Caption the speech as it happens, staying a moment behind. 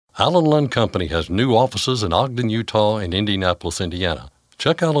Allen Lund Company has new offices in Ogden, Utah and Indianapolis, Indiana.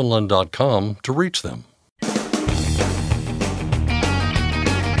 Check allenlund.com to reach them.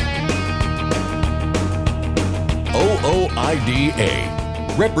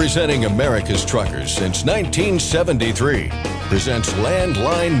 OOIDA, representing America's truckers since 1973, presents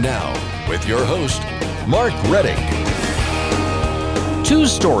Landline Now with your host, Mark Redding. Two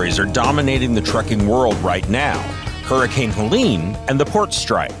stories are dominating the trucking world right now: Hurricane Helene and the port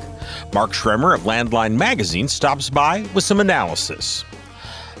strike. Mark Schremmer of Landline Magazine stops by with some analysis.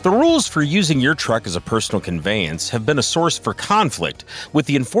 The rules for using your truck as a personal conveyance have been a source for conflict, with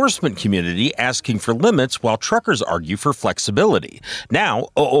the enforcement community asking for limits while truckers argue for flexibility. Now,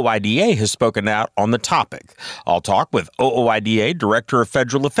 OOIDA has spoken out on the topic. I'll talk with OOIDA Director of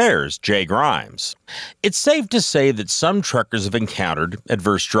Federal Affairs, Jay Grimes. It's safe to say that some truckers have encountered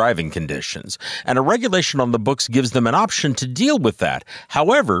adverse driving conditions, and a regulation on the books gives them an option to deal with that.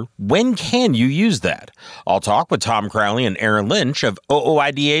 However, when can you use that? I'll talk with Tom Crowley and Aaron Lynch of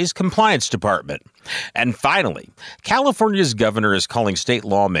OOIDA's Compliance Department. And finally, California's governor is calling state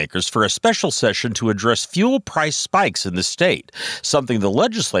lawmakers for a special session to address fuel price spikes in the state, something the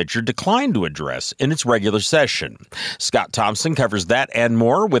legislature declined to address in its regular session. Scott Thompson covers that and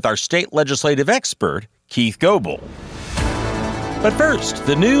more with our state legislative expert, Keith Goebel. But first,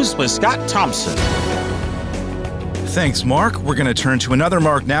 the news with Scott Thompson. Thanks, Mark. We're going to turn to another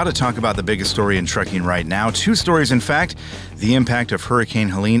Mark now to talk about the biggest story in trucking right now. Two stories, in fact: the impact of Hurricane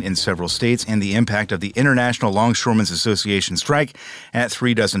Helene in several states and the impact of the International Longshoremen's Association strike at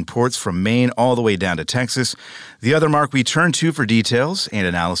 36 ports from Maine all the way down to Texas. The other Mark we turn to for details and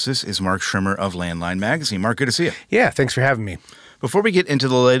analysis is Mark Schremmer of Landline Magazine. Mark, good to see you. Yeah, thanks for having me. Before we get into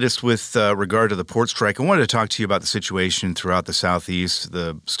the latest with regard to the port strike, I wanted to talk to you about the situation throughout the Southeast.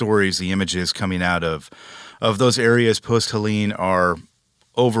 The stories, the images coming out of those areas post-Helene are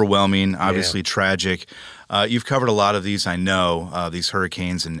overwhelming, obviously tragic. You've covered a lot of these, I know, these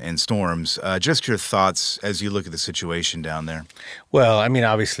hurricanes and storms. Just your thoughts as you look at the situation down there. Well, I mean,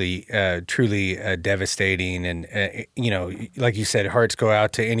 obviously, truly devastating. And, like you said, hearts go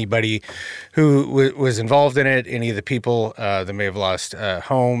out to anybody who was involved in it, any of the people that may have lost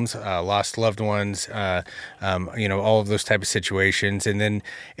homes, lost loved ones, all of those type of situations.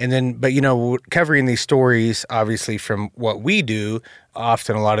 But, covering these stories, obviously, from what we do,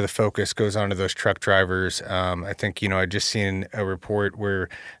 often a lot of the focus goes on to those truck drivers. I think, I just seen a report where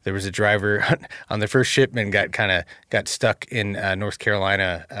there was a driver on the first shipment got stuck in North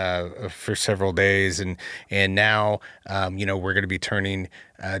Carolina for several days. And now, we're going to be turning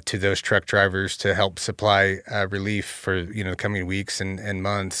to those truck drivers to help supply relief for, the coming weeks and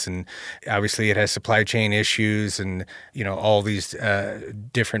months. And obviously it has supply chain issues and, all these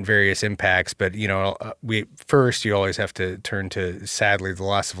different various impacts. But, you always have to turn to, sadly, the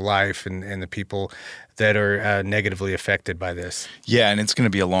loss of life and the people that are negatively affected by this. Yeah, and it's going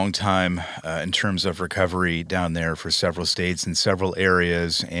to be a long time in terms of recovery down there for several states and several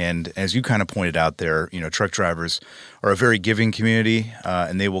areas. And as you kind of pointed out there, truck drivers are a very giving community,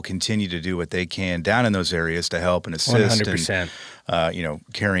 and they will continue to do what they can down in those areas to help and assist 100%. And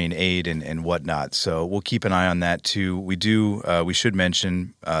carrying aid and whatnot. So we'll keep an eye on that too. We should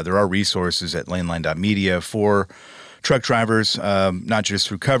mention there are resources at laneline.media for truck drivers, not just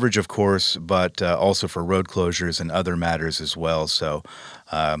through coverage, of course, but also for road closures and other matters as well. So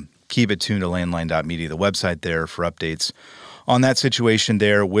keep it tuned to laneline.media, the website there, for updates on that situation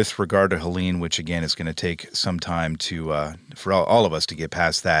there with regard to Helene, which, again, is going to take some time for all of us to get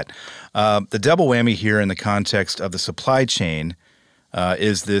past that. The double whammy here in the context of the supply chain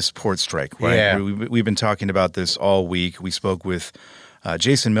is this port strike, right? Yeah. We've been talking about this all week. We spoke with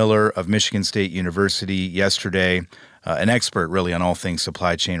Jason Miller of Michigan State University yesterday, an expert really on all things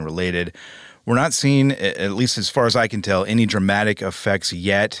supply chain related. We're not seeing, at least as far as I can tell, any dramatic effects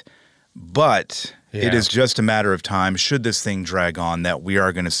yet, but it is just a matter of time, should this thing drag on, that we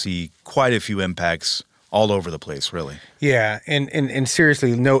are going to see quite a few impacts all over the place, really. Yeah, and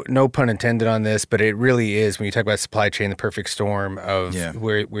seriously, no pun intended on this, but it really is, when you talk about supply chain, the perfect storm of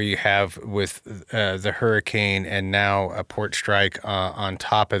where you have with the hurricane and now a port strike on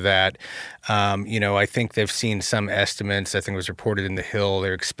top of that. I think they've seen some estimates. I think it was reported in The Hill.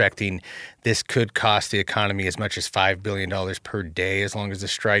 They're expecting this could cost the economy as much as $5 billion per day as long as the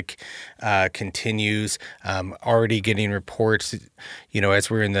strike continues. Already getting reports, as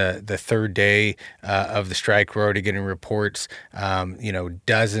we're in the third day of the strike, we're already getting reports,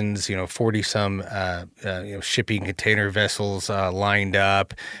 dozens, 40-some, shipping container vessels lined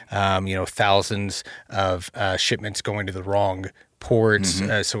up, thousands of shipments going to the wrong ports.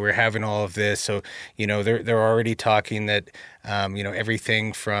 So we're having all of this. So, they're already talking that,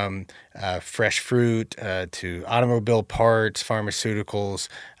 everything from fresh fruit to automobile parts, pharmaceuticals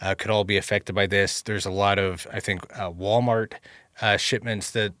could all be affected by this. There's a lot of, I think, Walmart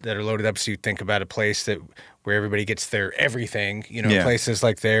shipments that are loaded up. So you think about a place where everybody gets their everything, places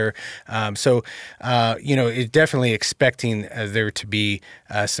like there. It's definitely expecting there to be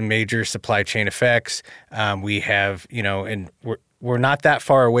some major supply chain effects. We have, and we're not that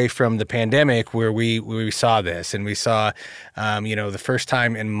far away from the pandemic where we saw this, and we saw, the first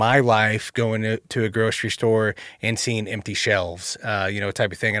time in my life going to a grocery store and seeing empty shelves,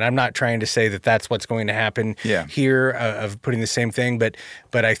 type of thing. And I'm not trying to say that that's what's going to happen here of putting the same thing, but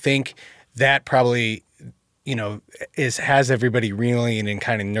I think that probably has everybody reeling and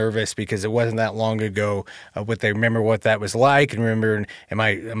kind of nervous because it wasn't that long ago. They remember what that was like, and remember, am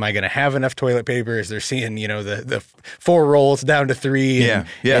I going to have enough toilet paper? As they're seeing, the 4 rolls down to 3,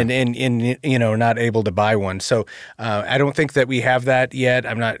 and not able to buy one. So I don't think that we have that yet.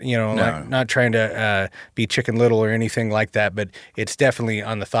 I'm not, not trying to be Chicken Little or anything like that, but it's definitely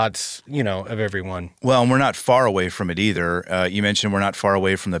on the thoughts, of everyone. Well, and we're not far away from it either. You mentioned we're not far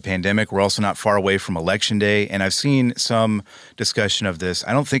away from the pandemic. We're also not far away from Election Day. And I've seen some discussion of this.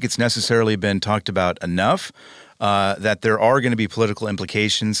 I don't think it's necessarily been talked about enough that there are going to be political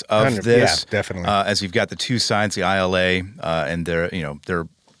implications of this. Yeah, definitely. As you've got the two sides, the ILA and their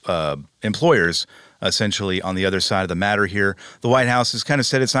employers essentially on the other side of the matter here. The White House has kind of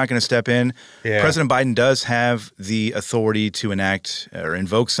said it's not going to step in. Yeah. President Biden does have the authority to enact or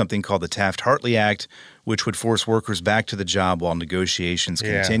invoke something called the Taft-Hartley Act, which would force workers back to the job while negotiations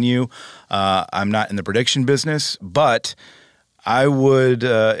continue. I'm not in the prediction business, but I would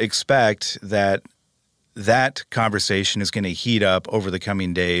expect that conversation is going to heat up over the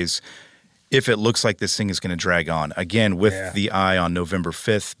coming days if it looks like this thing is going to drag on. Again, with the eye on November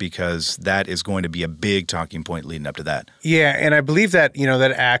 5th, because that is going to be a big talking point leading up to that. Yeah, and I believe that,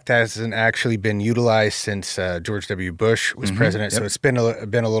 that act hasn't actually been utilized since George W. Bush was president, so it's been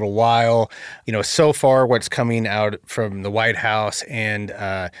a little while. So far what's coming out from the White House and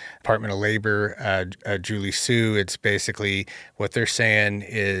Department of Labor, Julie Su, it's basically what they're saying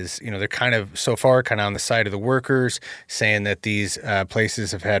is, they're kind of on the side of the workers, saying that these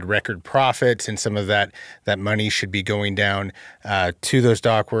places have had record profits, and some of that money should be going down to those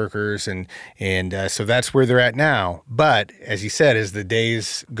dock workers, and so that's where they're at now. But as you said, as the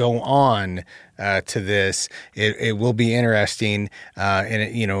days go on to this, it will be interesting, and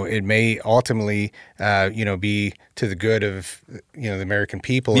it may ultimately be to the good of the American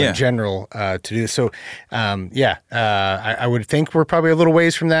people in general to do this. So I would think we're probably a little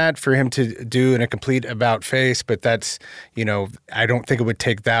ways from that for him to do in a complete about face, but that's I don't think it would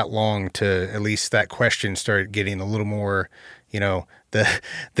take that long to at least that question start getting a little more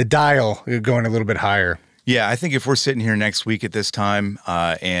the dial going a little bit higher. Yeah, I think if we're sitting here next week at this time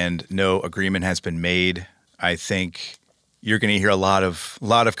and no agreement has been made, I think you're going to hear a lot of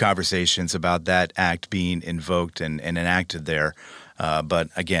conversations about that act being invoked and enacted there. But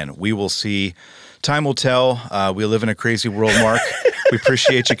again, we will see. Time will tell. We live in a crazy world, Mark. We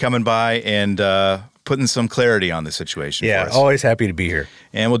appreciate you coming by and putting some clarity on the situation for us. Always happy to be here.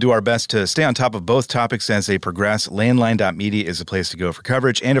 And we'll do our best to stay on top of both topics as they progress. Landline.media is the place to go for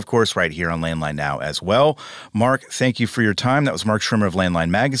coverage, and of course right here on Landline Now as well. Mark, thank you for your time. That was Mark Schremmer of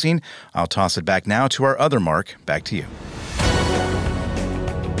Landline Magazine. I'll toss it back now to our other Mark. Back to you.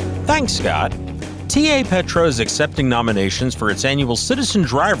 Thanks, Scott. TA Petro is accepting nominations for its annual Citizen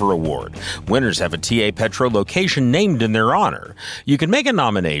Driver Award. Winners have a TA Petro location named in their honor. You can make a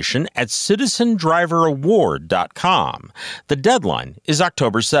nomination at citizendriveraward.com. The deadline is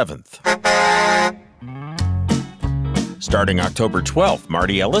October 7th. Starting October 12th,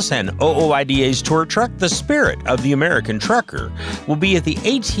 Marty Ellis and OOIDA's tour truck, The Spirit of the American Trucker, will be at the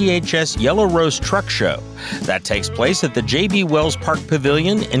ATHS Yellow Rose Truck Show. That takes place at the J.B. Wells Park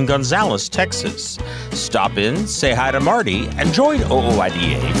Pavilion in Gonzales, Texas. Stop in, say hi to Marty, and join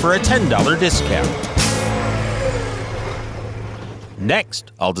OOIDA for a $10 discount.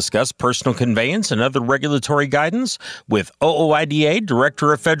 Next, I'll discuss personal conveyance and other regulatory guidance with OOIDA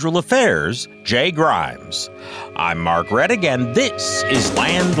Director of Federal Affairs, Jay Grimes. I'm Mark Reddick, and this is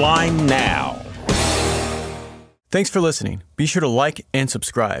Landline Now. Thanks for listening. Be sure to like and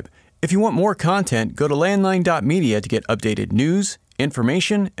subscribe. If you want more content, go to landline.media to get updated news,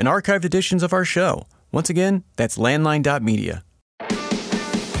 information, and archived editions of our show. Once again, that's landline.media.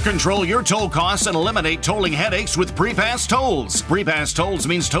 Control your toll costs and eliminate tolling headaches with Prepass Tolls. Prepass Tolls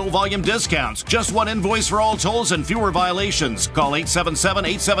means toll volume discounts. Just one invoice for all tolls and fewer violations. Call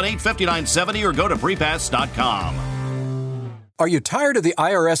 877-878-5970 or go to prepass.com. Are you tired of the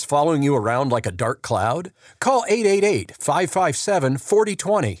IRS following you around like a dark cloud? Call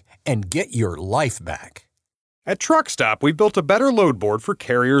 888-557-4020 and get your life back. At Truck Stop, we built a better load board for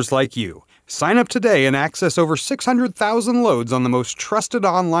carriers like you. Sign up today and access over 600,000 loads on the most trusted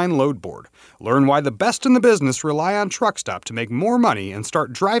online load board. Learn why the best in the business rely on Truck Stop to make more money and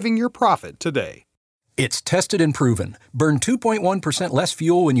start driving your profit today. It's tested and proven. Burn 2.1% less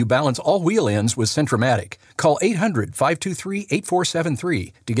fuel when you balance all wheel ends with Centromatic. Call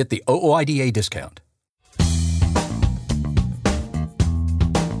 800-523-8473 to get the OOIDA discount.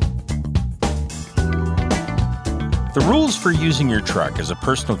 The rules for using your truck as a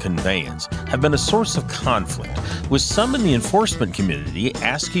personal conveyance have been a source of conflict, with some in the enforcement community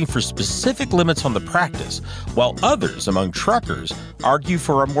asking for specific limits on the practice, while others among truckers argue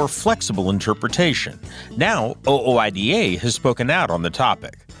for a more flexible interpretation. Now, OOIDA has spoken out on the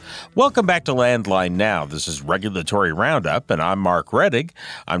topic. Welcome back to Landline Now. This is Regulatory Roundup, and I'm Mark Reddig.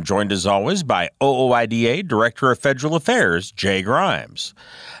 I'm joined as always by OOIDA Director of Federal Affairs, Jay Grimes.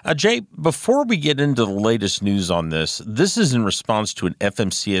 Jay, before we get into the latest news on this is in response to an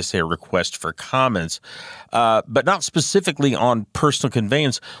FMCSA request for comments, but not specifically on personal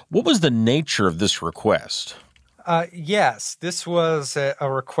conveyance. What was the nature of this request? Yes, this was a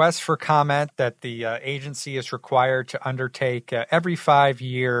request for comment that the agency is required to undertake every 5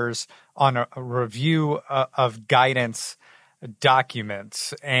 years on a review of guidance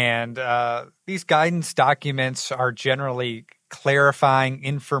documents. And these guidance documents are generally clarifying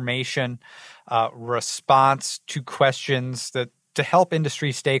information, response to questions that to help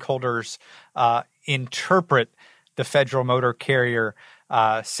industry stakeholders interpret the federal motor carrier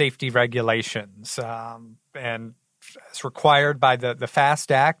safety regulations. And as required by the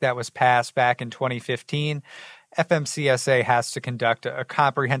FAST Act that was passed back in 2015, FMCSA has to conduct a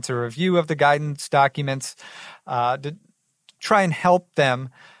comprehensive review of the guidance documents to try and help them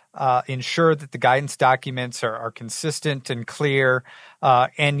ensure that the guidance documents are consistent and clear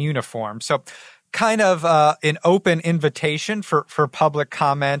and uniform. So kind of an open invitation for public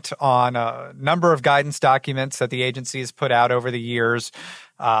comment on a number of guidance documents that the agency has put out over the years.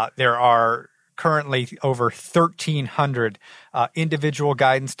 There are currently over 1,300 individual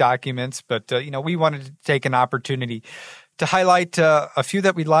guidance documents, but we wanted to take an opportunity to highlight a few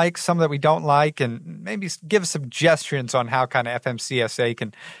that we like, some that we don't like, and maybe give suggestions on how kind of FMCSA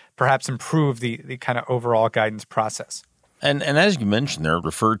can perhaps improve the kind of overall guidance process. And as you mentioned there,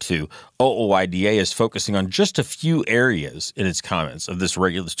 referred to, OOIDA is focusing on just a few areas in its comments of this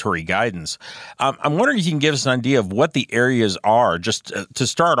regulatory guidance. I'm wondering if you can give us an idea of what the areas are, just to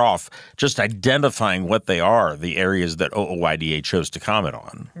start off, just identifying what they are, the areas that OOIDA chose to comment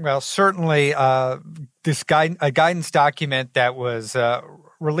on. Well, certainly this guidance document that was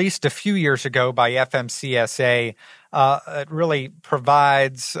released a few years ago by FMCSA it really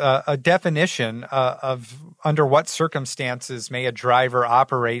provides a definition of under what circumstances may a driver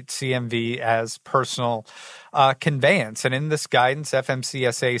operate CMV as personal conveyance. And in this guidance,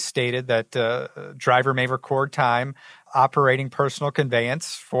 FMCSA stated that a driver may record time operating personal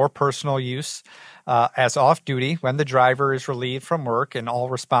conveyance for personal use as off-duty when the driver is relieved from work and all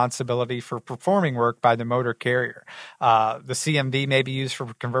responsibility for performing work by the motor carrier. The CMV may be used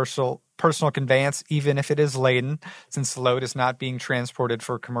for personal conveyance even if it is laden, since the load is not being transported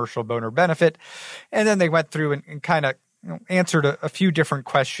for commercial boner benefit. And then they went through and kind of answered a few different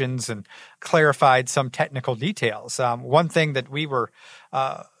questions and clarified some technical details. One thing that we were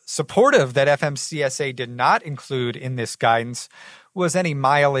supportive that FMCSA did not include in this guidance was any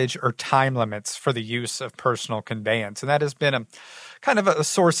mileage or time limits for the use of personal conveyance. And that has been a kind of a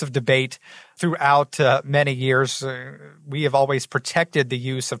source of debate throughout many years. We have always protected the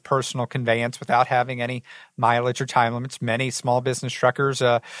use of personal conveyance without having any mileage or time limits. Many small business truckers,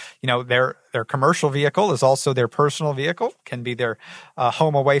 their commercial vehicle is also their personal vehicle, can be their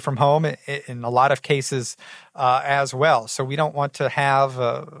home away from home in a lot of cases as well. So we don't want to have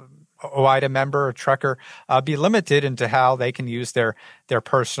OOIDA member or trucker be limited into how they can use their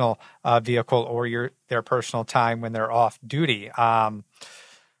personal vehicle or their personal time when they're off duty.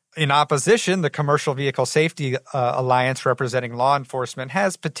 In opposition, the Commercial Vehicle Safety Alliance, representing law enforcement,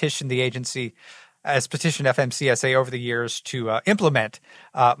 has petitioned the agency, has petitioned FMCSA over the years to implement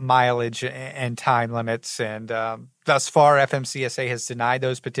mileage and time limits. And thus far, FMCSA has denied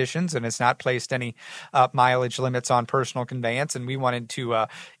those petitions and has not placed any mileage limits on personal conveyance. And we wanted to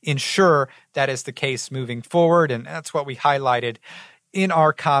ensure that is the case moving forward. And that's what we highlighted in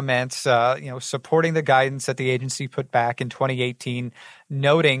our comments, supporting the guidance that the agency put back in 2018,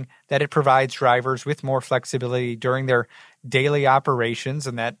 noting that it provides drivers with more flexibility during their daily operations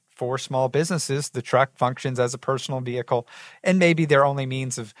and that for small businesses, the truck functions as a personal vehicle and maybe their only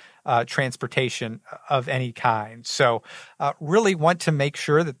means of transportation of any kind. So really want to make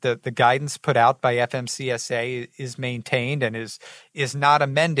sure that the guidance put out by FMCSA is maintained and is not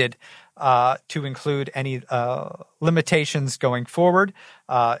amended to include any limitations going forward,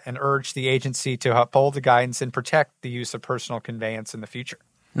 and urge the agency to uphold the guidance and protect the use of personal conveyance in the future.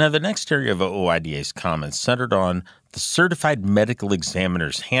 Now, the next area of OOIDA's comments centered on the Certified Medical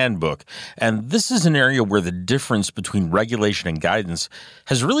Examiner's Handbook, and this is an area where the difference between regulation and guidance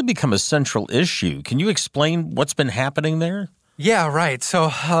has really become a central issue. Can you explain what's been happening there? Yeah, right.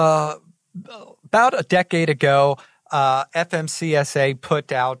 So about a decade ago, FMCSA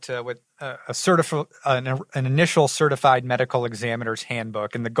put out an initial Certified Medical Examiner's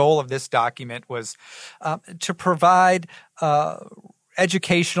Handbook, and the goal of this document was to provide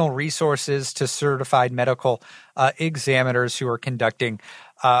educational resources to certified medical examiners who are conducting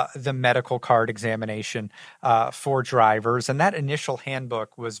the medical card examination for drivers. And that initial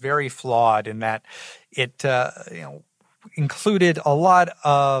handbook was very flawed in that it included a lot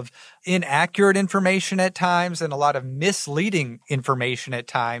of inaccurate information at times and a lot of misleading information at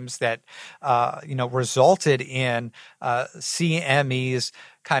times that resulted in CMEs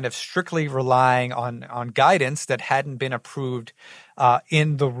kind of strictly relying on guidance that hadn't been approved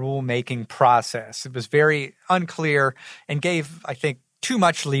in the rulemaking process. It was very unclear and gave, I think, too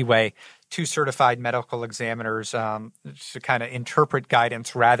much leeway to certified medical examiners to kind of interpret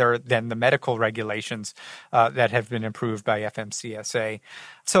guidance rather than the medical regulations that have been approved by FMCSA.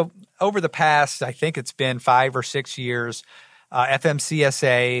 So over the past, I think it's been 5 or 6 years,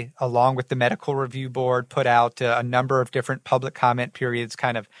 FMCSA, along with the Medical Review Board, put out a number of different public comment periods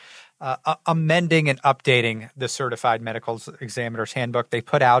kind of amending and updating the Certified Medical Examiner's Handbook. They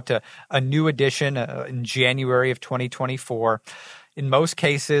put out a new edition in January of 2024. In most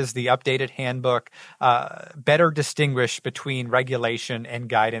cases, the updated handbook better distinguished between regulation and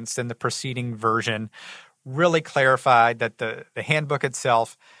guidance than the preceding version, really clarified that the handbook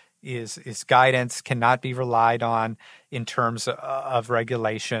itself is guidance, cannot be relied on in terms of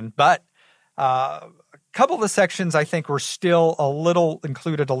regulation. But a couple of the sections I think were still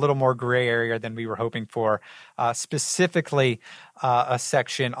included a little more gray area than we were hoping for, specifically a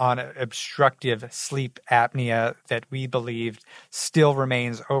section on obstructive sleep apnea that we believed still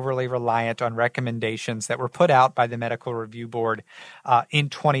remains overly reliant on recommendations that were put out by the Medical Review Board in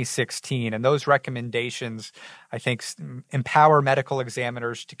 2016. And those recommendations, I think, empower medical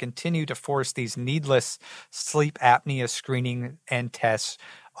examiners to continue to force these needless sleep apnea screening and tests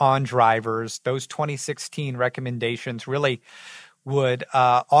on drivers. Those 2016 recommendations really would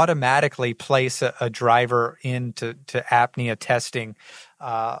automatically place a driver into apnea testing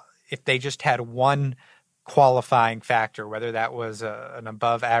if they just had one qualifying factor, whether that was an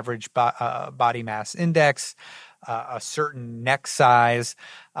above average body mass index, a certain neck size,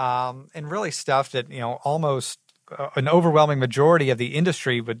 and really stuff that almost an overwhelming majority of the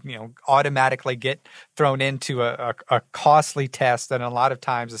industry would automatically get thrown into a costly test that a lot of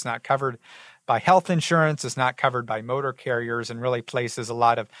times is not covered by health insurance, is not covered by motor carriers, and really places a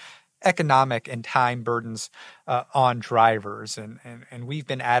lot of economic and time burdens on drivers. And we've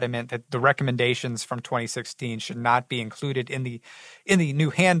been adamant that the recommendations from 2016 should not be included in the new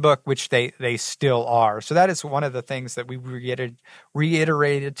handbook, which they still are. So that is one of the things that we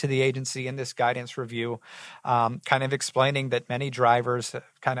reiterated to the agency in this guidance review, kind of explaining that many drivers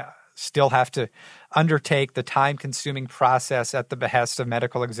kind of still have to undertake the time-consuming process at the behest of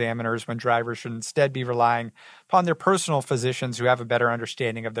medical examiners when drivers should instead be relying upon their personal physicians who have a better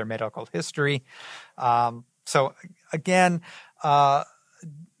understanding of their medical history. So again,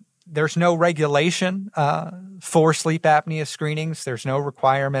 there's no regulation for sleep apnea screenings. There's no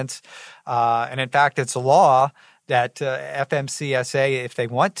requirements. And in fact, it's a law that FMCSA, if they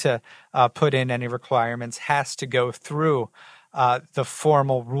want to put in any requirements, has to go through the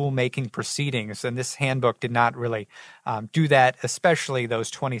formal rulemaking proceedings. And this handbook did not really do that, especially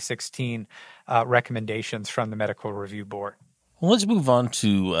those 2016 recommendations from the Medical Review Board. Well, let's move on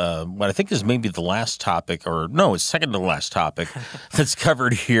to what I think is maybe the last topic, or no, it's second to the last topic that's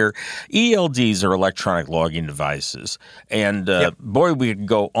covered here. ELDs are electronic logging devices. And boy, we could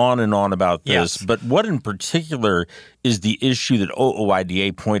go on and on about this. Yes. But what in particular is the issue that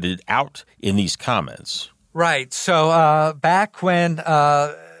OOIDA pointed out in these comments? Right. So back when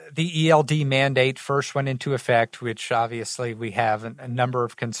the ELD mandate first went into effect, which obviously we have a number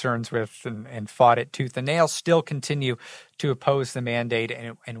of concerns with and fought it tooth and nail, still continue to oppose the mandate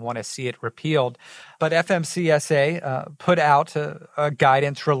and want to see it repealed. But FMCSA put out a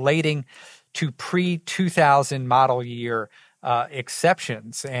guidance relating to pre-2000 model year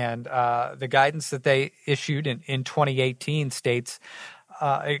exceptions. And the guidance that they issued in 2018 states,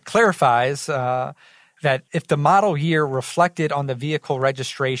 it clarifies that if the model year reflected on the vehicle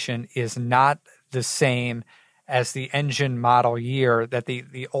registration is not the same as the engine model year, that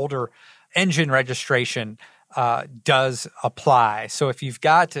the older engine registration does apply. So if you've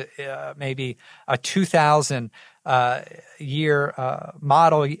got maybe a 2000 year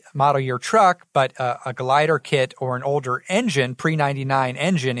model year truck, but a glider kit or an older engine, pre-99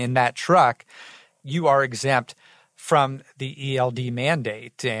 engine in that truck, you are exempt from the ELD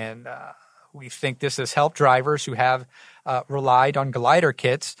mandate. And we think this has helped drivers who have relied on glider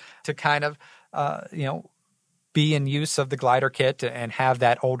kits to kind of, be in use of the glider kit and have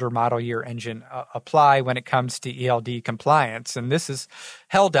that older model year engine apply when it comes to ELD compliance. And this is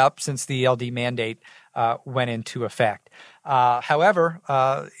held up since the ELD mandate went into effect. However,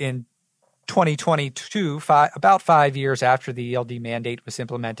 in 2022, about 5 years after the ELD mandate was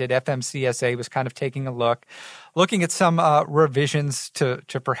implemented, FMCSA was kind of taking a looking at some revisions to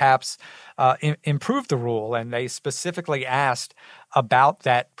perhaps improve the rule. And they specifically asked about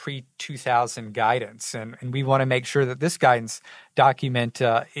that pre-2000 guidance. And we want to make sure that this guidance document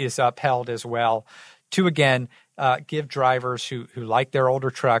is upheld as well to, again, give drivers who like their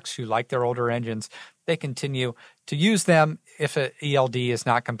older trucks, who like their older engines, they continue to use them if an ELD is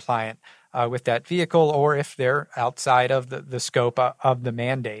not compliant with that vehicle, or if they're outside of the scope of the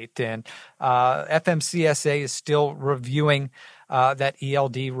mandate. And FMCSA is still reviewing that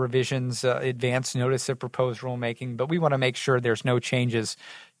ELD revisions, advance notice of proposed rulemaking, but we want to make sure there's no changes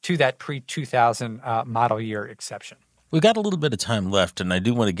to that pre-2000 model year exception. We've got a little bit of time left, and I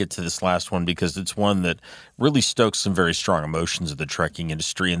do want to get to this last one because it's one that really stokes some very strong emotions of the trucking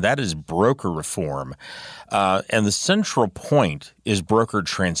industry, and that is broker reform. And the central point is broker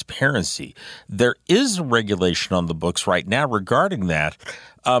transparency. There is a regulation on the books right now regarding that.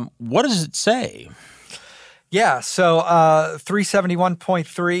 What does it say? Yeah, so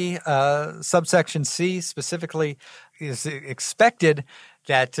 371.3 subsection C specifically is expected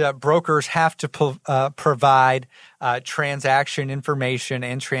that brokers have to provide transaction information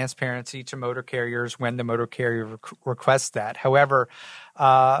and transparency to motor carriers when the motor carrier requests that. However,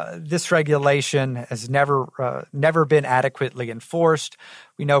 this regulation has never been adequately enforced.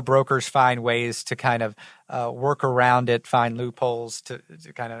 We know brokers find ways to kind of work around it, find loopholes to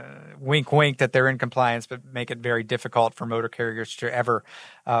kind of wink that they're in compliance, but make it very difficult for motor carriers to ever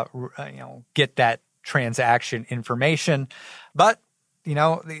get that transaction information. But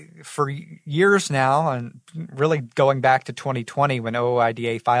for years now, and really going back to 2020 when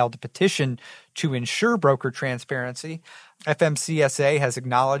OOIDA filed a petition to ensure broker transparency, FMCSA has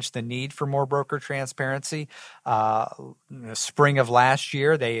acknowledged the need for more broker transparency. In the spring of last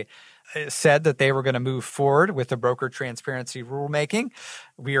year, they said that they were going to move forward with the broker transparency rulemaking.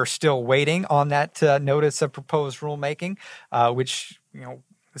 We are still waiting on that notice of proposed rulemaking, which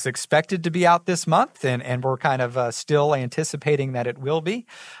is expected to be out this month, and we're kind of still anticipating that it will be.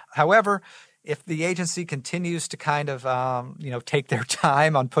 However, if the agency continues to kind of take their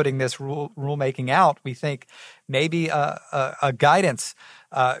time on putting this rulemaking out, we think maybe a guidance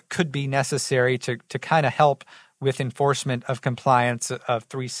could be necessary to kind of help with enforcement of compliance of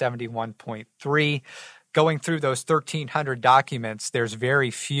 371.3. Going through those 1,300 documents, there's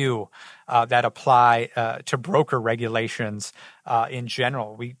very few that apply to broker regulations in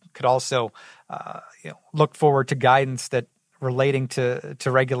general. We could also look forward to guidance that relating to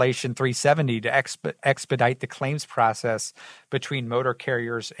Regulation 370 to expedite the claims process between motor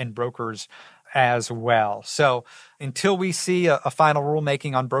carriers and brokers as well. So until we see a final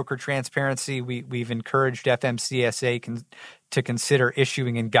rulemaking on broker transparency, we've encouraged FMCSA to consider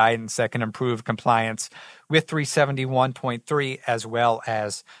issuing in guidance that can improve compliance with 371.3 as well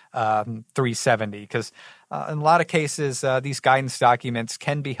as 370. Because in a lot of cases, these guidance documents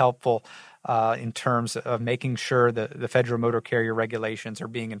can be helpful in terms of making sure the federal motor carrier regulations are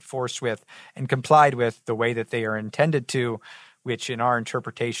being enforced with and complied with the way that they are intended to, which in our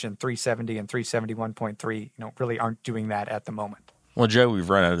interpretation, 370 and 371.3, really aren't doing that at the moment. Well, Joe, we've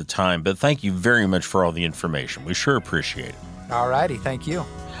run out of time, but thank you very much for all the information. We sure appreciate it. All righty. Thank you.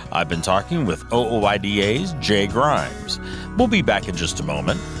 I've been talking with OOIDA's Jay Grimes. We'll be back in just a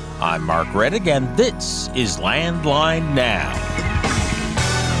moment. I'm Mark Reddick, and this is Landline Now.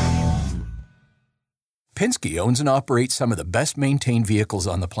 Penske owns and operates some of the best-maintained vehicles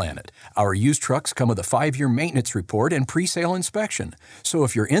on the planet. Our used trucks come with a 5-year maintenance report and pre-sale inspection. So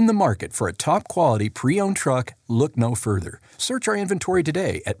if you're in the market for a top-quality pre-owned truck, look no further. Search our inventory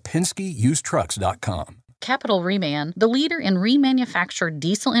today at PenskeUsedTrucks.com. Capital Reman, the leader in remanufactured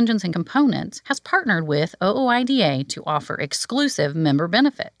diesel engines and components, has partnered with OOIDA to offer exclusive member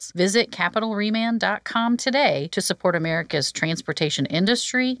benefits. Visit capitalreman.com today to support America's transportation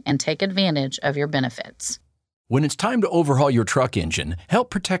industry and take advantage of your benefits. When it's time to overhaul your truck engine, help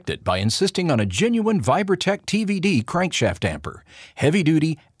protect it by insisting on a genuine Vibratech TVD crankshaft damper. Heavy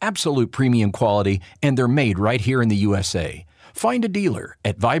duty, absolute premium quality, and they're made right here in the USA. Find a dealer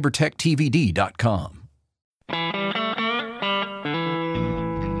at vibratechtvd.com.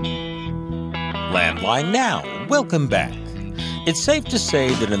 Landline Now, welcome back. It's safe to say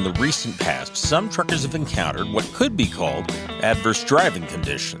that in the recent past, some truckers have encountered what could be called adverse driving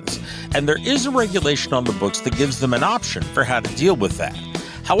conditions, and there is a regulation on the books that gives them an option for how to deal with that.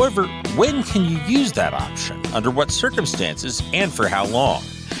 However, when can you use that option, under what circumstances, and for how long?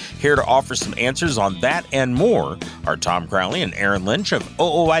 Here to offer some answers on that and more are Tom Crowley and Aaron Lynch of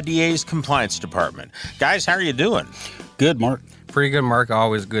OOIDA's Compliance Department. Guys, how are you doing? Good, Mark. Pretty good, Mark.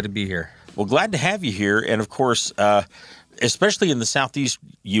 Always good to be here. Well, glad to have you here. And of course, especially in the Southeast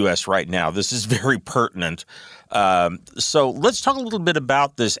U.S. right now, this is very pertinent. So let's talk a little bit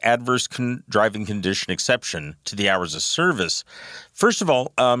about this adverse driving condition exception to the hours of service. First of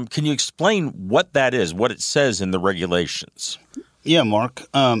all, can you explain what that is, what it says in the regulations? Yeah, Mark.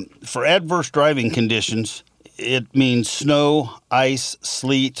 For adverse driving conditions, it means snow, ice,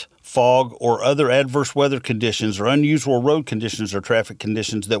 sleet, fog, or other adverse weather conditions or unusual road conditions or traffic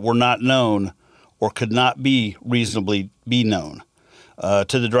conditions that were not known or could not be reasonably be known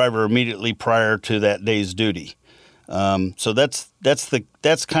to the driver immediately prior to that day's duty. So that's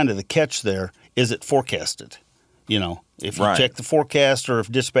kind of the catch there. Is it forecasted? You know, if you check the forecast or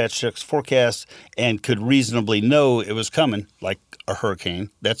if dispatch checks forecast and could reasonably know it was coming, like a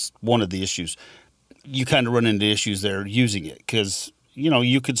hurricane, that's one of the issues. You kind of run into issues there using it because, you know,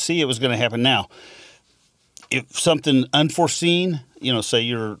 you could see it was going to happen. Now, if something unforeseen, you know, say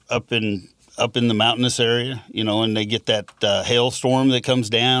you're up in the mountainous area, you know, and they get that hailstorm that comes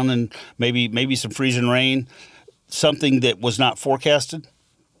down and maybe some freezing rain, something that was not forecasted,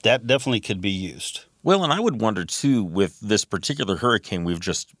 that definitely could be used. Well, and I would wonder, too, with this particular hurricane we've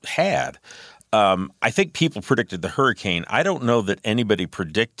just had, I think people predicted the hurricane. I don't know that anybody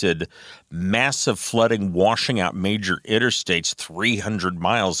predicted massive flooding washing out major interstates 300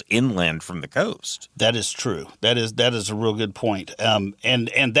 miles inland from the coast. That is true. That is a real good point. And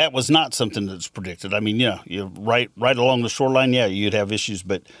that was not something that's predicted. I mean, yeah, you're right along the shoreline, yeah, you'd have issues,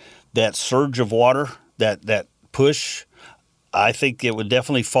 but that surge of water, that push, I think it would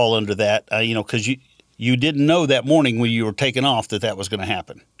definitely fall under that, you know, because you didn't know that morning when you were taking off that was going to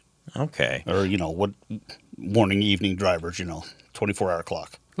happen. Okay. Or, you know, what morning, evening drivers, you know, 24-hour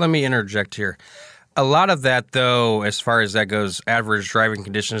clock. Let me interject here. A lot of that, though, as far as that goes, adverse driving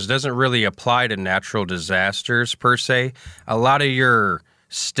conditions, doesn't really apply to natural disasters per se. A lot of your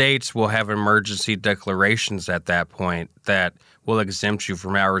states will have emergency declarations at that point that will exempt you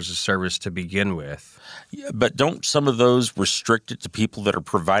from hours of service to begin with. Yeah, but don't some of those restrict it to people that are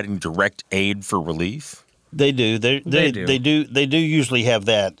providing direct aid for relief? They do. They do usually have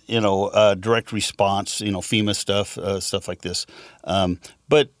that, you know, direct response, you know, FEMA stuff like this.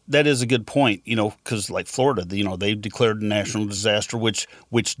 But that is a good point, you know, because like Florida, you know, they declared a national disaster, which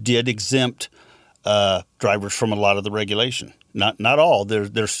did exempt drivers from a lot of the regulation. Not all.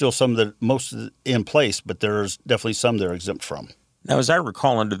 There's still some that most in place, but there's definitely some they're exempt from. Now, as I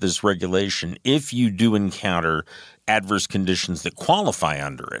recall under this regulation, if you do encounter adverse conditions that qualify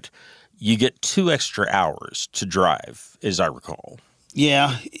under it, you get 2 extra hours to drive, as I recall.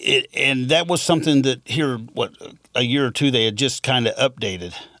 Yeah, and that was something that here, a year or two, they had just kind of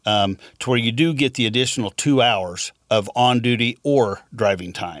updated to where you do get the additional 2 hours of on-duty or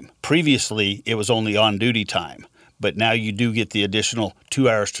driving time. Previously, it was only on-duty time, but now you do get the additional 2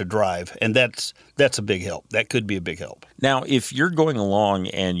 hours to drive, and that's a big help. That could be a big help. Now, if you're going along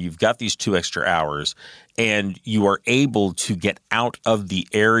and you've got these 2 extra hours and you are able to get out of the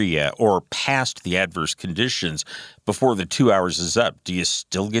area or past the adverse conditions before the 2 hours is up, do you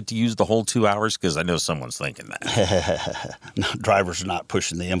still get to use the whole 2 hours? Because I know someone's thinking that. No, drivers are not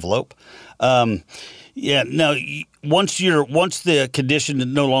pushing the envelope. Yeah, no. Once the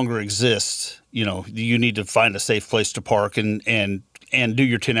condition no longer exists, you know, you need to find a safe place to park and do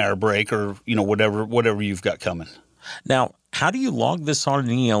your 10-hour break or, you know, whatever you've got coming. Now, how do you log this on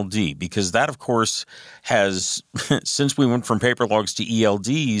an ELD? Because that, of course, has, since we went from paper logs to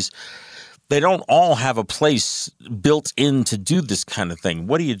ELDs, they don't all have a place built in to do this kind of thing.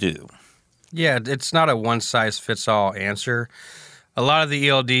 What do you do? Yeah, it's not a one-size-fits-all answer. A lot of the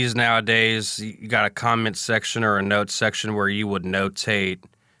ELDs nowadays, you got a comment section or a note section where you would notate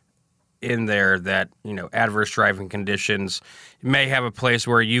in there that, adverse driving conditions may have a place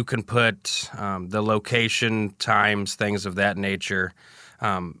where you can put the location, times, things of that nature.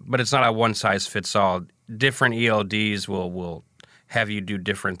 But it's not a one-size-fits-all. Different ELDs will have you do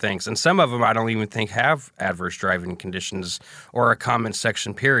different things. And some of them I don't even think have adverse driving conditions or a comment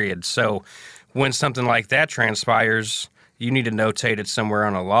section period. So when something like that transpires, you need to notate it somewhere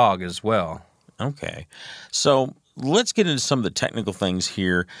on a log as well. Okay. So let's get into some of the technical things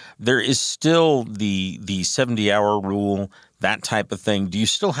here. There is still the 70-hour rule, that type of thing. Do you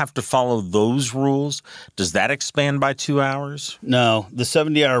still have to follow those rules? Does that expand by 2 hours? No, the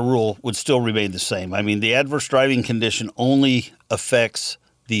 70-hour rule would still remain the same. I mean, the adverse driving condition only affects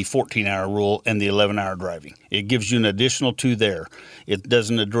the 14-hour rule and the 11-hour driving. It gives you an additional 2 there. It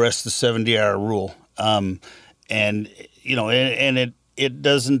doesn't address the 70-hour rule. It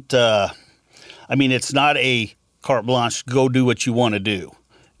doesn't it's not a carte blanche, go do what you want to do.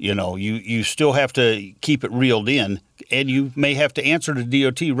 You still have to keep it reeled in, and you may have to answer to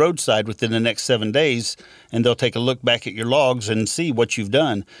DOT roadside within the next 7 days, and they'll take a look back at your logs and see what you've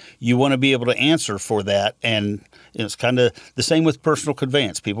done. You want to be able to answer for that, and it's kind of the same with personal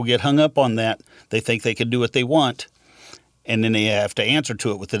conveyance. People get hung up on that. They think they can do what they want, and then they have to answer to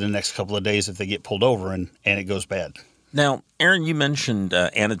it within the next couple of days if they get pulled over and it goes bad. Now, Aaron, you mentioned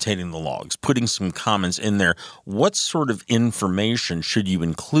annotating the logs, putting some comments in there. What sort of information should you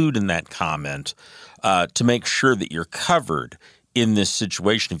include in that comment to make sure that you're covered in this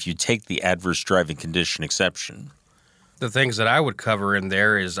situation if you take the adverse driving condition exception? The things that I would cover in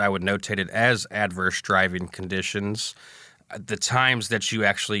there is I would notate it as adverse driving conditions. The times that you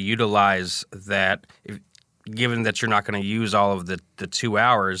actually utilize that, given that you're not going to use all of the 2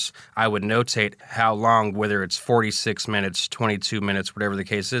 hours, I would notate how long, whether it's 46 minutes, 22 minutes, whatever the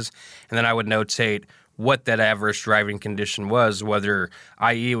case is. And then I would notate what that adverse driving condition was, whether,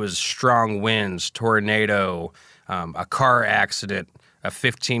 i.e., it was strong winds, tornado, a car accident, a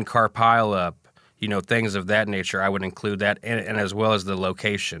 15-car pileup, things of that nature. I would include that, and as well as the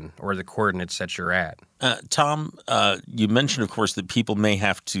location or the coordinates that you're at. Tom, you mentioned, of course, that people may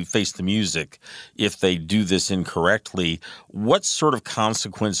have to face the music if they do this incorrectly. What sort of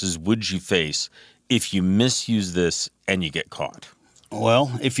consequences would you face if you misuse this and you get caught?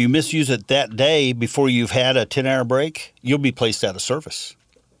 Well, if you misuse it that day before you've had a 10-hour break, you'll be placed out of service.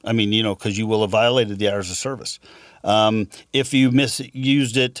 I mean, because you will have violated the hours of service. If you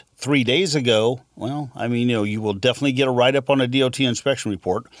misused it 3 days ago, well, you will definitely get a write-up on a DOT inspection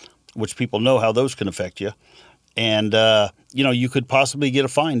report, which people know how those can affect you. And, you could possibly get a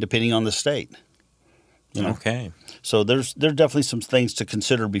fine depending on the state. Okay. So there's definitely some things to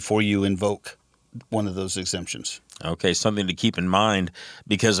consider before you invoke one of those exemptions. Okay, something to keep in mind,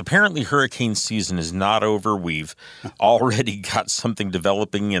 because apparently hurricane season is not over. We've already got something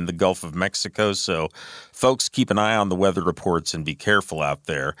developing in the Gulf of Mexico, so folks, keep an eye on the weather reports and be careful out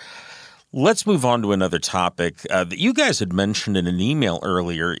there. Let's move on to another topic that you guys had mentioned in an email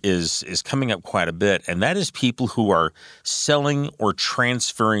earlier is coming up quite a bit, and that is people who are selling or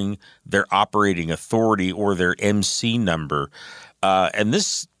transferring their operating authority or their MC number. And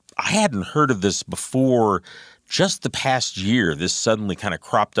this, I hadn't heard of this before. Just the past year, this suddenly kind of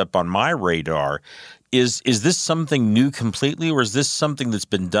cropped up on my radar. Is this something new completely, or is this something that's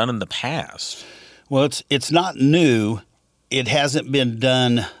been done in the past? Well, it's not new. It hasn't been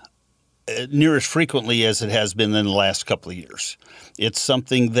done near as frequently as it has been in the last couple of years. It's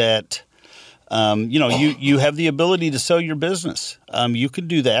something that, you have the ability to sell your business. You can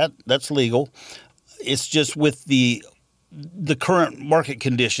do that. That's legal. It's just with the current market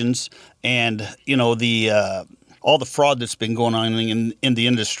conditions and, all the fraud that's been going on in the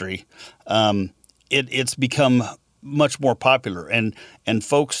industry, it's become much more popular. And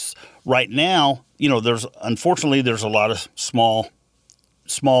folks right now, there's a lot of small,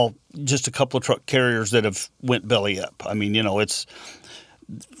 just a couple of truck carriers that have went belly up. I mean, it's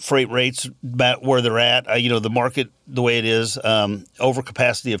freight rates about where they're at. The market the way it is,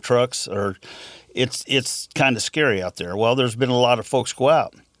 overcapacity of trucks, it's kind of scary out there. Well, there's been a lot of folks go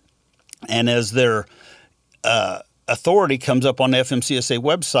out, and as their authority comes up on the FMCSA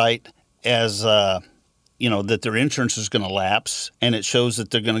website as that their insurance is going to lapse, and it shows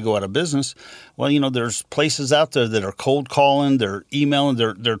that they're going to go out of business. Well, there's places out there that are cold calling, they're emailing,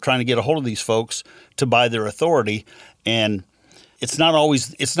 they're trying to get a hold of these folks to buy their authority, and it's not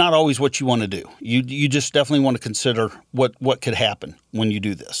always what you want to do. You just definitely want to consider what could happen when you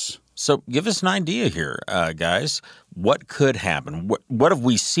do this. So give us an idea here, guys. What could happen? What have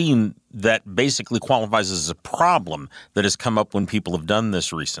we seen that basically qualifies as a problem that has come up when people have done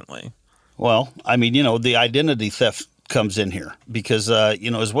this recently? Well, the identity theft comes in here because,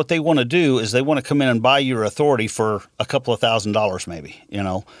 is what they want to do is they want to come in and buy your authority for a couple of $1,000s maybe,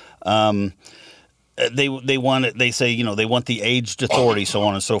 They want it. They say, they want the aged authority, so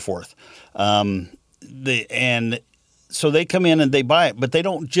on and so forth. So they come in and they buy it, but they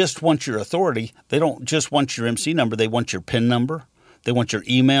don't just want your authority. They don't just want your MC number. They want your PIN number. They want your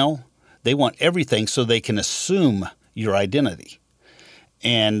email. They want everything so they can assume your identity.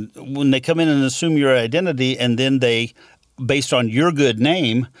 And when they come in and assume your identity, and then they, based on your good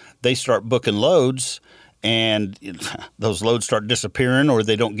name, they start booking loads, and those loads start disappearing, or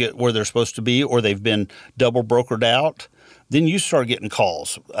they don't get where they're supposed to be, or they've been double brokered out, then you start getting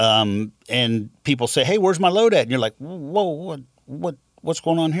calls. And people say, hey, where's my load at? And you're like, whoa, what's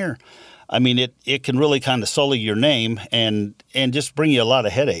going on here? I mean, it can really kind of sully your name and just bring you a lot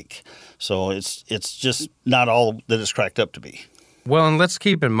of headache. So it's just not all that it's cracked up to be. Well, and let's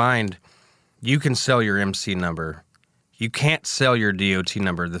keep in mind, you can sell your MC number. You can't sell your DOT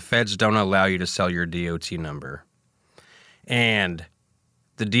number. The feds don't allow you to sell your DOT number. And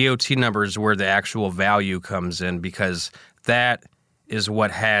the DOT number is where the actual value comes in, because that is what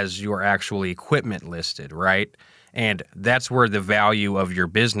has your actual equipment listed, right? And that's where the value of your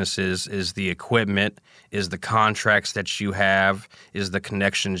business is the equipment, is the contracts that you have, is the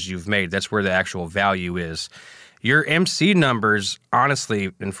connections you've made. That's where the actual value is. Your MC numbers,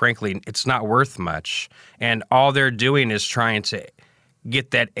 honestly and frankly, it's not worth much. And all they're doing is trying to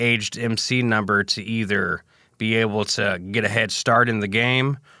get that aged MC number to either be able to get a head start in the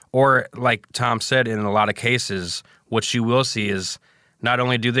game, or like Tom said, in a lot of cases, what you will see is not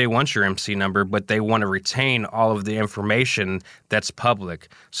only do they want your MC number, but they want to retain all of the information that's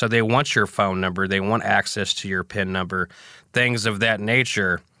public. So they want your phone number, they want access to your PIN number, things of that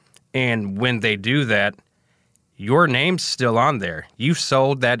nature. And when they do that, your name's still on there. You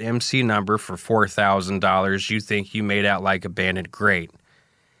sold that MC number for $4,000. You think you made out like a bandit. Great.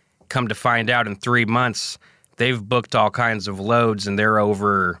 Come to find out, in 3 months, they've booked all kinds of loads, and they're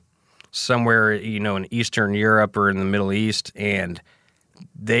over somewhere, in Eastern Europe or in the Middle East, and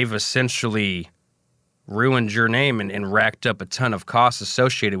they've essentially ruined your name and racked up a ton of costs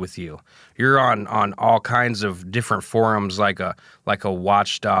associated with you. You're on all kinds of different forums, like a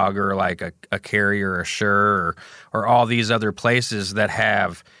Watchdog, or like a Carrier, or Sure, or all these other places that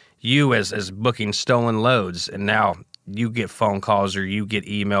have you as booking stolen loads. And now you get phone calls, or you get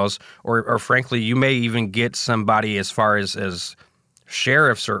emails, or frankly, you may even get somebody as far as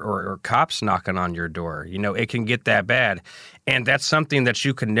sheriffs or cops knocking on your door. It can get that bad. And that's something that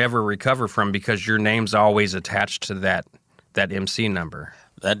you can never recover from, because your name's always attached to that MC number.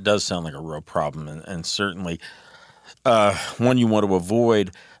 That does sound like a real problem, and certainly one you want to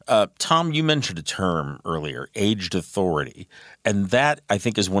avoid. Tom, you mentioned a term earlier, aged authority, and that, I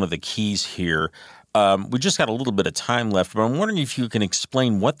think, is one of the keys here. We just got a little bit of time left, but I'm wondering if you can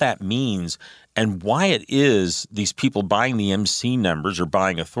explain what that means and why it is these people buying the MC numbers or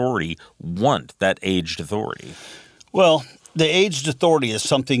buying authority want that aged authority. Well, the aged authority is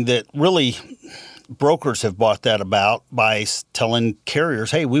something that really brokers have bought that about by telling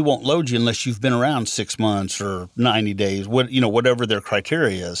carriers, hey, we won't load you unless you've been around 6 months or 90 days, whatever their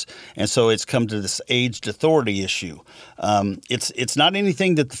criteria is. And so it's come to this aged authority issue. It's not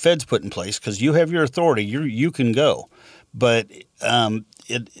anything that the feds put in place, because you have your authority, you can go. But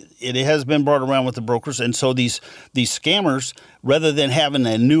it has been brought around with the brokers. And so these scammers, rather than having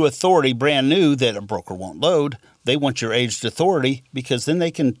a new authority, brand new, that a broker won't load, they want your aged authority, because then they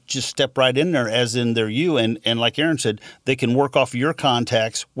can just step right in there as in they're you. And like Aaron said, they can work off of your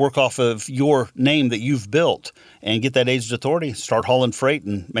contacts, work off of your name that you've built, and get that aged authority, start hauling freight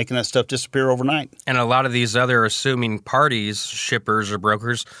and making that stuff disappear overnight. And a lot of these other assuming parties, shippers or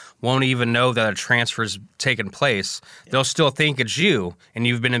brokers, won't even know that a transfer's taken place. They'll still think it's you, and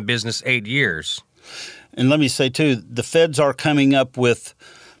you've been in business 8 years. And let me say, too, the feds are coming up with,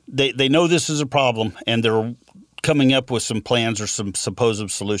 they know this is a problem, and they're coming up with some plans or some supposed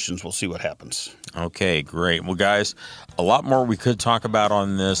solutions. We'll see what happens. Okay, great. Well, guys, a lot more we could talk about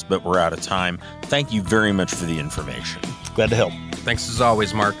on this, but we're out of time. Thank you very much for the information. Glad to help. Thanks as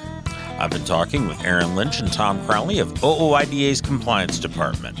always, Mark. I've been talking with Aaron Lynch and Tom Crowley of OOIDA's Compliance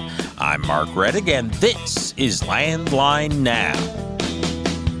Department. I'm Mark Reddick, and this is Landline Now.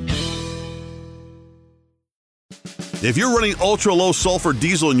 If you're running ultra-low sulfur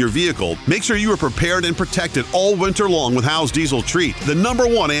diesel in your vehicle, make sure you are prepared and protected all winter long with Howes Diesel Treat, the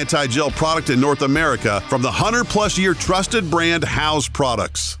 #1 anti-gel product in North America from the 100-plus-year trusted brand Howes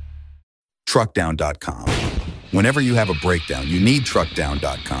Products. Truckdown.com. Whenever you have a breakdown, you need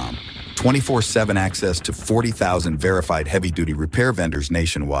Truckdown.com. 24/7 access to 40,000 verified heavy-duty repair vendors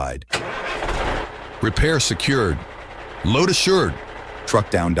nationwide. Repair secured, Load assured.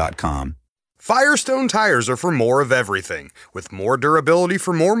 Truckdown.com. Firestone tires are for more of everything, with more durability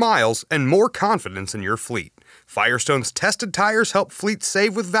for more miles and more confidence in your fleet. Firestone's tested tires help fleets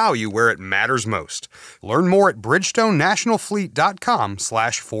save with value where it matters most. Learn more at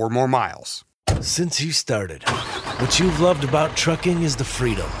bridgestonenationalfleet.com/4moremiles. Since you started, what you've loved about trucking is the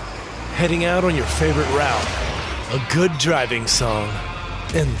freedom. Heading out on your favorite route, a good driving song,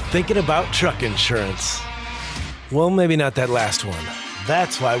 and thinking about truck insurance. Well, maybe not that last one.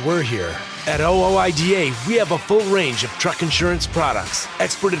 That's why we're here. At OOIDA, we have a full range of truck insurance products,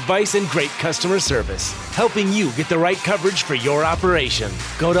 expert advice, and great customer service, helping you get the right coverage for your operation.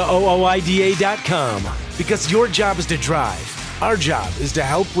 Go to OOIDA.com, because your job is to drive. Our job is to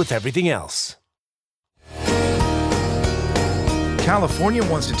help with everything else. California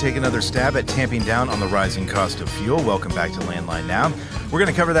wants to take another stab at tamping down on the rising cost of fuel. Welcome back to Landline Now. We're going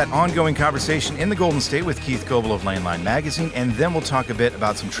to cover that ongoing conversation in the Golden State with Keith Goebel of Landline Magazine, and then we'll talk a bit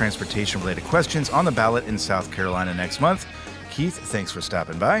about some transportation-related questions on the ballot in South Carolina next month. Keith, thanks for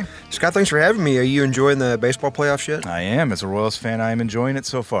stopping by. Scott, thanks for having me. Are you enjoying the baseball playoffs yet? I am. As a Royals fan, I am enjoying it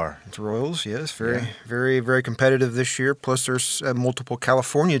so far. It's Royals, yes. Very competitive this year. Plus, there's multiple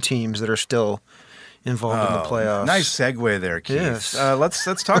California teams that are still involved in the playoffs. Nice segue there, Keith. Yes.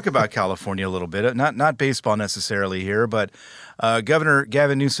 Let's talk about California a little bit. Not baseball necessarily here, but Governor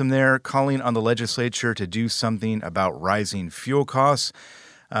Gavin Newsom there calling on the legislature to do something about rising fuel costs.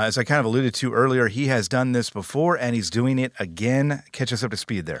 As I kind of alluded to earlier, he has done this before, and he's doing it again. Catch us up to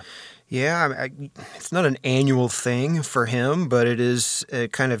speed there. Yeah, it's not an annual thing for him, but it is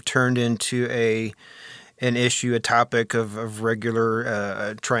kind of turned into an issue, a topic of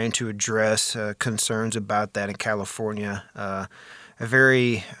regular trying to address concerns about that in California. I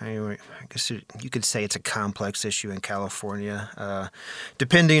guess you could say it's a complex issue in California,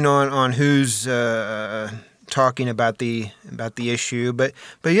 depending on who's talking about the issue. But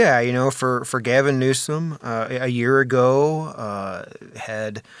yeah, for Gavin Newsom, a year ago,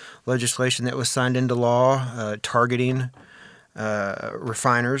 had legislation that was signed into law targeting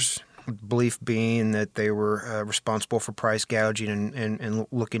refiners. Belief being that they were responsible for price gouging and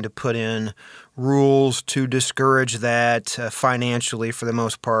looking to put in rules to discourage that financially for the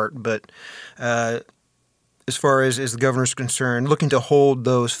most part. But as far as the governor's concerned, looking to hold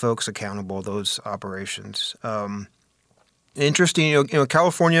those folks accountable, those operations. Interesting,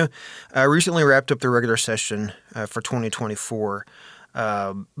 California recently wrapped up their regular session for 2024.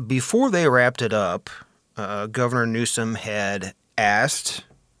 Before they wrapped it up, Governor Newsom had asked,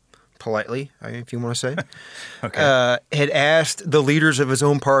 politely, if you want to say, okay. Had asked the leaders of his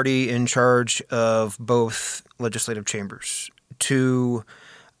own party in charge of both legislative chambers to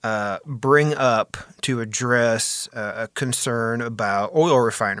bring up, to address a concern about oil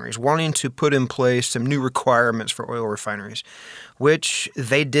refineries, wanting to put in place some new requirements for oil refineries, which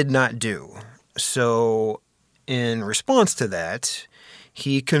they did not do. So in response to that,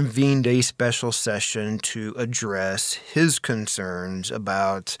 he convened a special session to address his concerns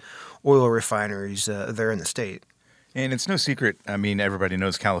about oil refineries there in the state. And it's no secret. I mean, everybody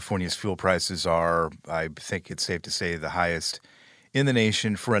knows California's fuel prices are, I think it's safe to say, the highest in the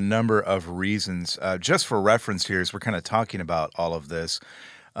nation for a number of reasons. Just for reference here, as we're kind of talking about all of this,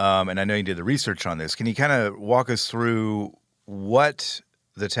 and I know you did the research on this, can you kind of walk us through what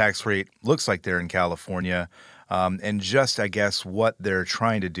the tax rate looks like there in California? And just, I guess, what they're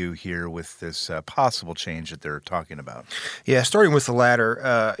trying to do here with this possible change that they're talking about. Yeah, starting with the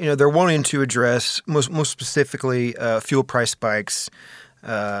latter, they're wanting to address most specifically fuel price spikes.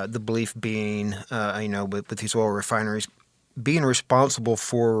 The belief being, with these oil refineries being responsible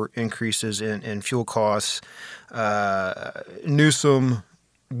for increases in fuel costs. Newsom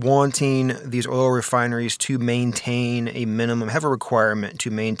wanting these oil refineries to maintain have a requirement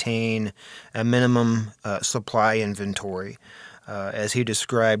to maintain a minimum supply inventory. As he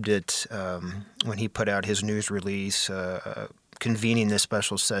described it when he put out his news release convening this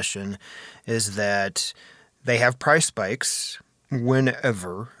special session, is that they have price spikes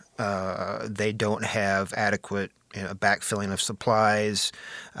whenever they don't have adequate backfilling of supplies.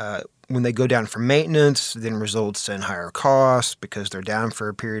 When they go down for maintenance, then results in higher costs because they're down for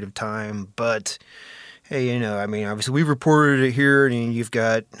a period of time. But, hey, obviously we've reported it here, and you've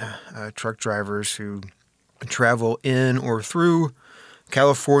got truck drivers who travel in or through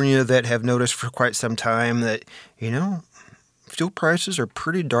California that have noticed for quite some time that, fuel prices are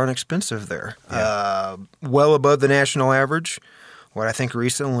pretty darn expensive there. Yeah. Well above the national average. what I think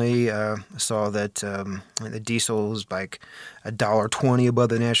recently saw that the diesel was like $1.20 above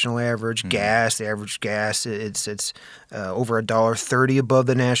the national average. Gas, the average gas, it's over $1.30 above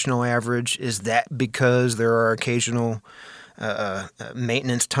the national average. Is that because there are occasional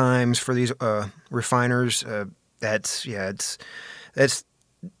maintenance times for these refiners? That's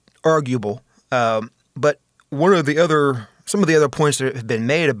arguable. But some of the other points that have been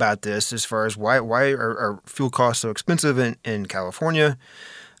made about this, as far as why are fuel costs so expensive in California,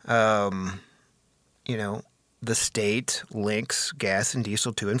 the state links gas and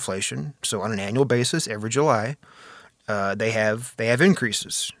diesel to inflation. So on an annual basis, every July, they have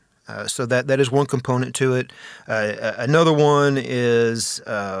increases. So that is one component to it. Another one is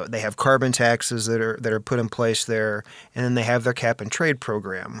they have carbon taxes that are put in place there, and then they have their cap and trade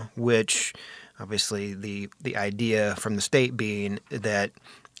program, which obviously the idea from the state being that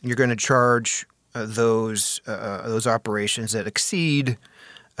you're going to charge those operations that exceed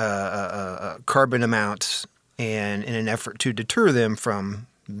carbon amounts, and in an effort to deter them from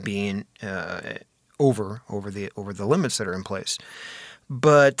being over the limits that are in place.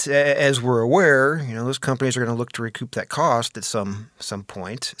 But as we're aware, those companies are going to look to recoup that cost at some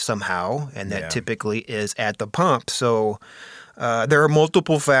point, somehow, and that typically is at the pump. So there are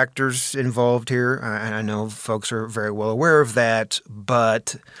multiple factors involved here, and I know folks are very well aware of that,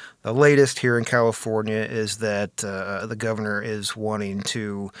 but the latest here in California is that the governor is wanting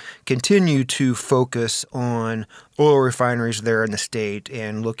to continue to focus on oil refineries there in the state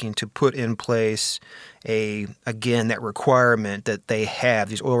and looking to put in place that requirement that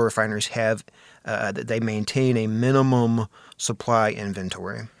these oil refineries have, that they maintain a minimum supply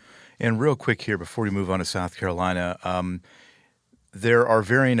inventory. And real quick here, before we move on to South Carolina, there are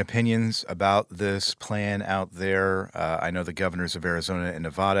varying opinions about this plan out there. I know the governors of Arizona and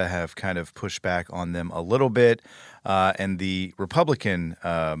Nevada have kind of pushed back on them a little bit, and the Republican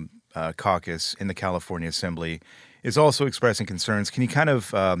caucus in the California Assembly is also expressing concerns. Can you kind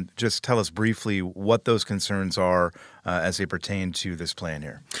of just tell us briefly what those concerns are as they pertain to this plan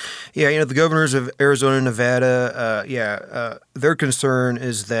here? Yeah, the governors of Arizona and Nevada, their concern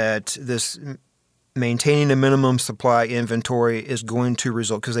is that this maintaining a minimum supply inventory is going to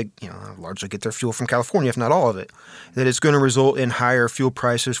result, because they largely get their fuel from California, if not all of it, that it's going to result in higher fuel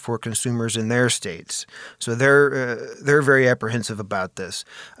prices for consumers in their states. So they're very apprehensive about this.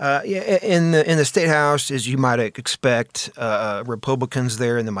 In the State House, as you might expect, Republicans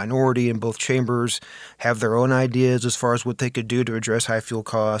there in the minority in both chambers have their own ideas as far as what they could do to address high fuel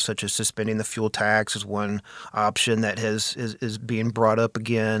costs, such as suspending the fuel tax is one option that is being brought up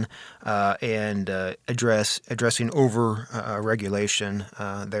again, and addressing over regulation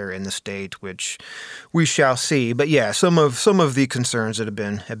there in the state, which we shall see. But some of the concerns that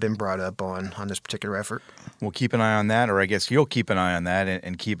have been brought up on this particular effort. We'll keep an eye on that, or I guess you'll keep an eye on that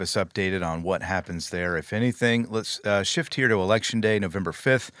and keep us updated on what happens there, if anything. Let's shift here to Election Day, November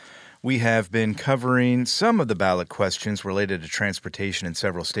 5th. We have been covering some of the ballot questions related to transportation in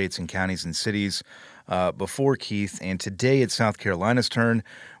several states and counties and cities before, Keith. And today it's South Carolina's turn.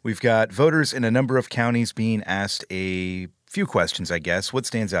 We've got voters in a number of counties being asked a few questions, I guess. What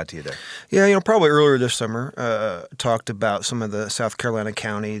stands out to you there? Yeah, probably earlier this summer, talked about some of the South Carolina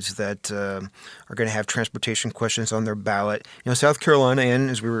counties that are going to have transportation questions on their ballot. South Carolina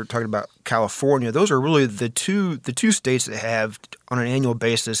and, as we were talking about, California, those are really the two states that have, on an annual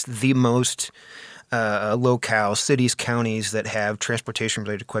basis, the most locales, cities, counties that have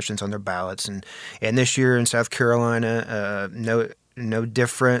transportation-related questions on their ballots. And this year in South Carolina, no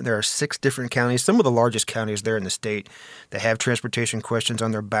different. There are 6 different counties, some of the largest counties there in the state, that have transportation questions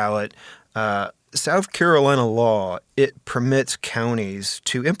on their ballot. South Carolina law, it permits counties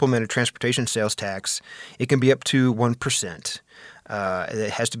to implement a transportation sales tax. It can be up to 1%. It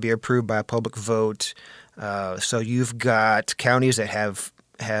has to be approved by a public vote. So you've got counties that have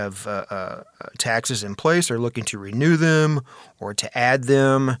taxes in place, are looking to renew them or to add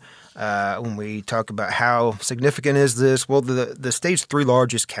them. When we talk about how significant is this, well, the state's 3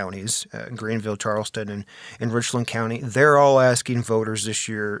 largest counties, Greenville, Charleston, and Richland County, they're all asking voters this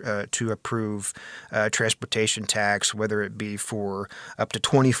year to approve transportation tax, whether it be for up to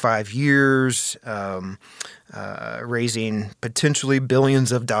 25 years, raising potentially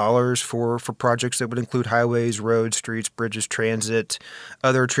billions of dollars for projects that would include highways, roads, streets, bridges, transit,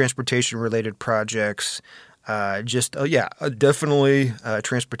 other transportation-related projects. Definitely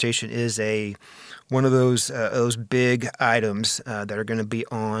transportation is one of those big items that are going to be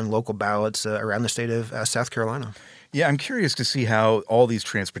on local ballots around the state of South Carolina. Yeah, I'm curious to see how all these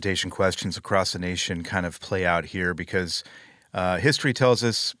transportation questions across the nation kind of play out here, because history tells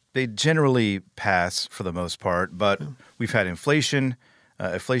us they generally pass for the most part, but we've had inflation,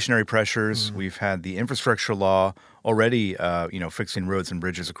 inflationary pressures. We've had the infrastructure law already, fixing roads and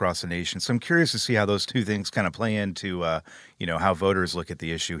bridges across the nation. So I'm curious to see how those two things kind of play into, how voters look at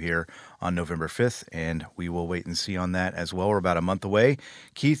the issue here on November 5th. And we will wait and see on that as well. We're about a month away.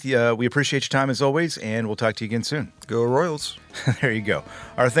 Keith, we appreciate your time as always, and we'll talk to you again soon. Go Royals. There you go.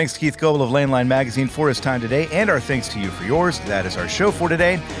 Our thanks to Keith Goebel of Landline Magazine for his time today, and our thanks to you for yours. That is our show for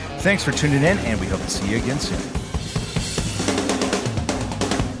today. Thanks for tuning in, and we hope to see you again soon.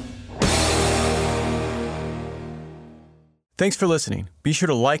 Thanks for listening. Be sure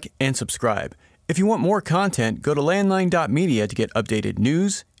to like and subscribe. If you want more content, go to landline.media to get updated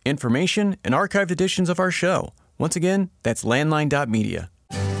news, information, and archived editions of our show. Once again, that's landline.media.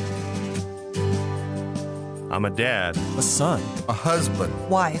 I'm a dad, a son, a husband,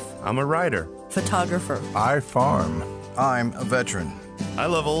 wife, I'm a writer, photographer. I farm. I'm a veteran. I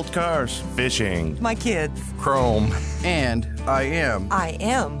love old cars, fishing, my kids, chrome, and I am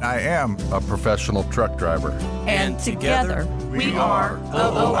a professional truck driver. And together we are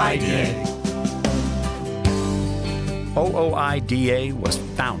OOIDA. OOIDA was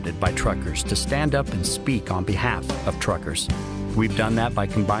founded by truckers to stand up and speak on behalf of truckers. We've done that by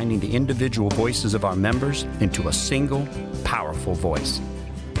combining the individual voices of our members into a single, powerful voice.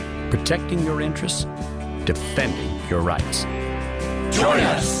 Protecting your interests, defending your rights. Join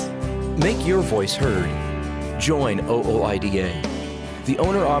us! Make your voice heard. Join OOIDA, the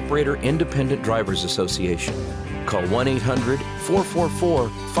Owner-Operator Independent Drivers Association. Call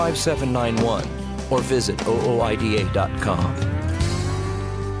 1-800-444-5791 or visit OOIDA.com.